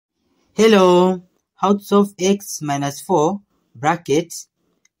Hello, how to solve x minus 4 bracket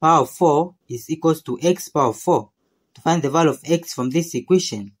power of 4 is equals to x power of 4 to find the value of x from this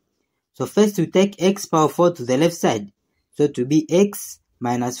equation. So first we take x power of 4 to the left side. So it will be x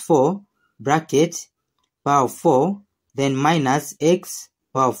minus 4 bracket power of 4 then minus x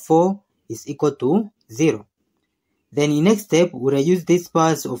power of 4 is equal to 0. Then in next step we reduce these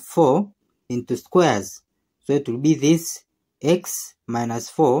powers of 4 into squares. So it will be this x minus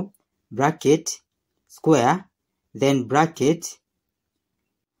 4 bracket square then bracket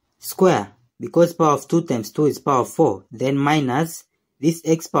square, because power of 2 times 2 is power of 4, then minus this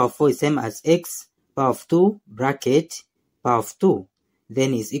x power of 4 is same as x power of 2 bracket power of 2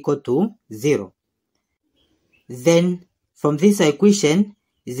 then is equal to 0. Then from this equation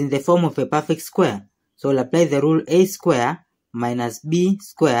is in the form of a perfect square, so we'll apply the rule a square minus b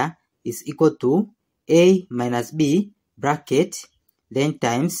square is equal to a minus b bracket then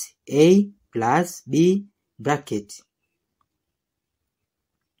times a plus b bracket.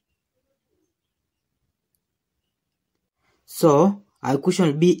 So our equation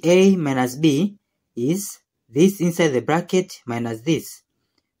will be a minus b is this inside the bracket minus this.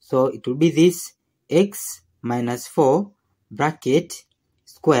 So it will be this x minus 4 bracket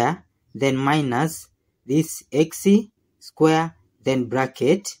square then minus this x square then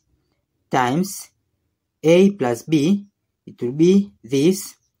bracket times a plus b. It will be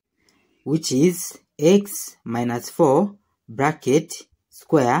this, which is x minus 4 bracket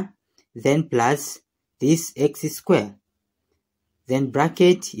square then plus this x square then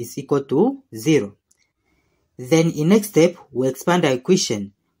bracket is equal to 0. Then in next step we expand our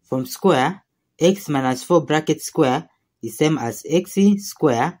equation from square. X minus 4 bracket square is same as x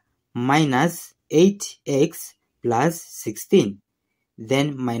square minus 8x plus 16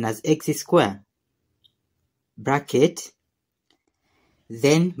 then minus x square bracket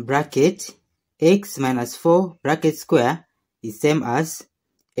then bracket x minus 4 bracket square is same as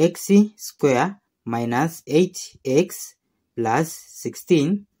x square minus 8x plus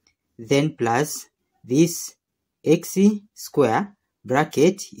 16 then plus this x square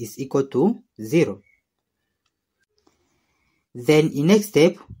bracket is equal to 0. Then in next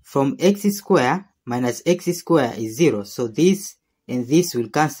step from x square minus x square is 0, so this and this will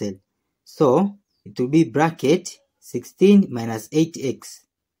cancel, so it will be bracket 16 minus 8x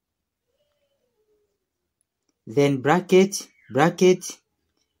then bracket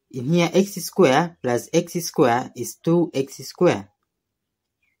in here x square plus x square is 2x square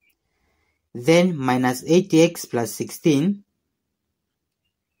then minus 8x plus 16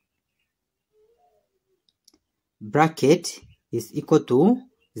 bracket is equal to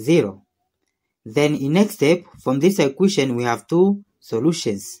 0. Then in next step from this equation we have two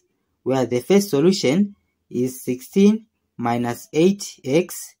solutions, where the first solution is 16 minus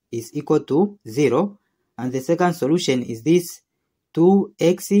 8x is equal to 0, and the second solution is this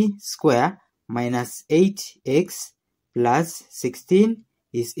 2x square minus 8x plus 16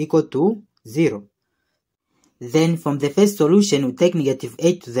 is equal to 0. Then from the first solution we take negative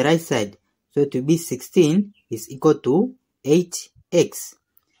 8 to the right side, so it will be 16 is equal to 8x.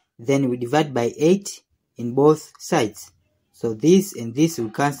 Then we divide by 8 in both sides, so this and this will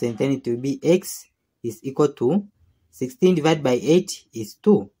cancel and then it will be x is equal to 16 divided by 8 is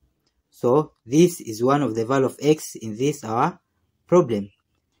 2. So this is one of the value of x in this our problem.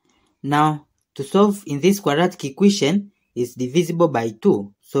 Now to solve in this quadratic equation is divisible by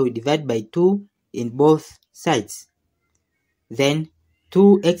 2, so we divide by 2 in both sides. Then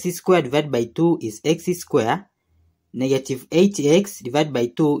 2x squared divided by 2 is x square. Negative 8x divided by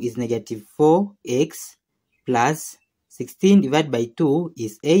 2 is negative 4x plus 16 divided by 2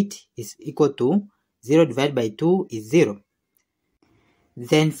 is 8 is equal to 0 divided by 2 is 0.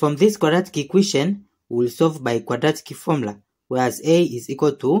 Then from this quadratic equation we will solve by quadratic formula, whereas a is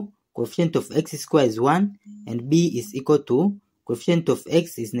equal to coefficient of x squared is 1 and b is equal to coefficient of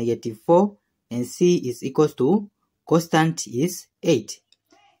x is negative 4 and c is equal to constant is 8.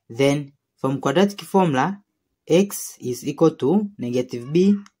 Then from quadratic formula x is equal to negative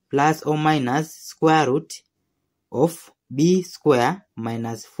b plus or minus square root of b square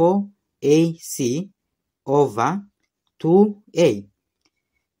minus 4ac over 2a.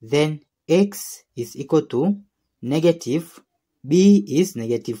 Then x is equal to negative b is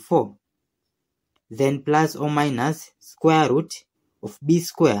negative 4, then plus or minus square root of b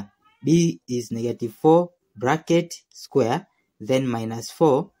square, b is negative 4 bracket square, then minus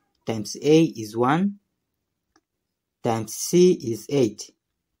 4 times a is 1 times c is 8,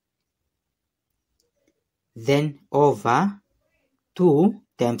 then over 2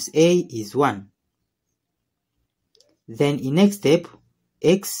 times a is 1. Then in next step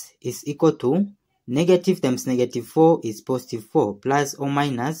x is equal to negative times negative 4 is positive 4 plus or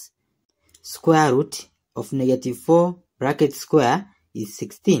minus square root of negative 4 bracket square is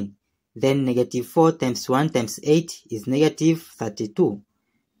 16. Then negative 4 times 1 times 8 is negative 32.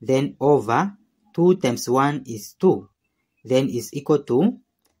 Then over 2 times 1 is 2. Then is equal to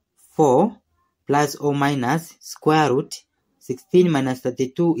 4 plus or minus square root 16 minus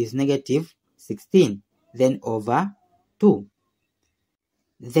 32 is negative 16. Then over 2.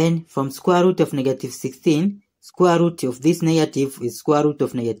 Then from square root of negative 16, square root of this negative is square root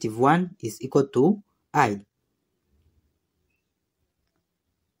of negative 1 is equal to I.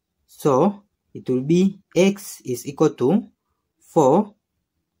 So it will be x is equal to 4,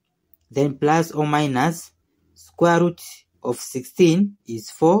 then plus or minus square root of 16 is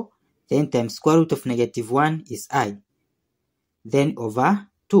 4, then times square root of negative 1 is I. Then over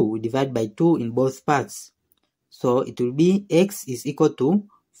 2, we divide by 2 in both parts. So it will be x is equal to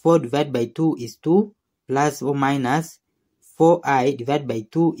 4 divided by 2 is 2 plus or minus 4i divided by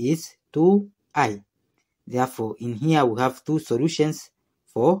 2 is 2i. Therefore, in here we have two solutions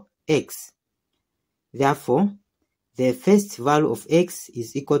for x. Therefore, the first value of x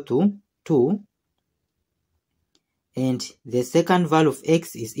is equal to 2 and the second value of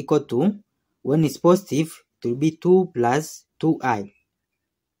x is equal to, when it's positive, it will be 2 plus 2i.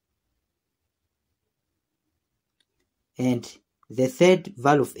 And the third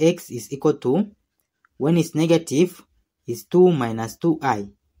value of x is equal to, when it's negative, is 2 minus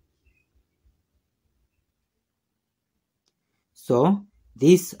 2i. So,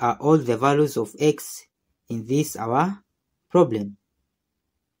 these are all the values of x in this our problem.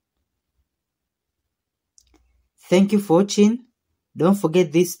 Thank you for watching. Don't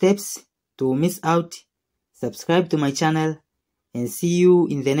forget these steps to miss out. Subscribe to my channel and see you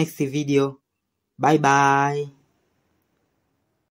in the next video. Bye bye.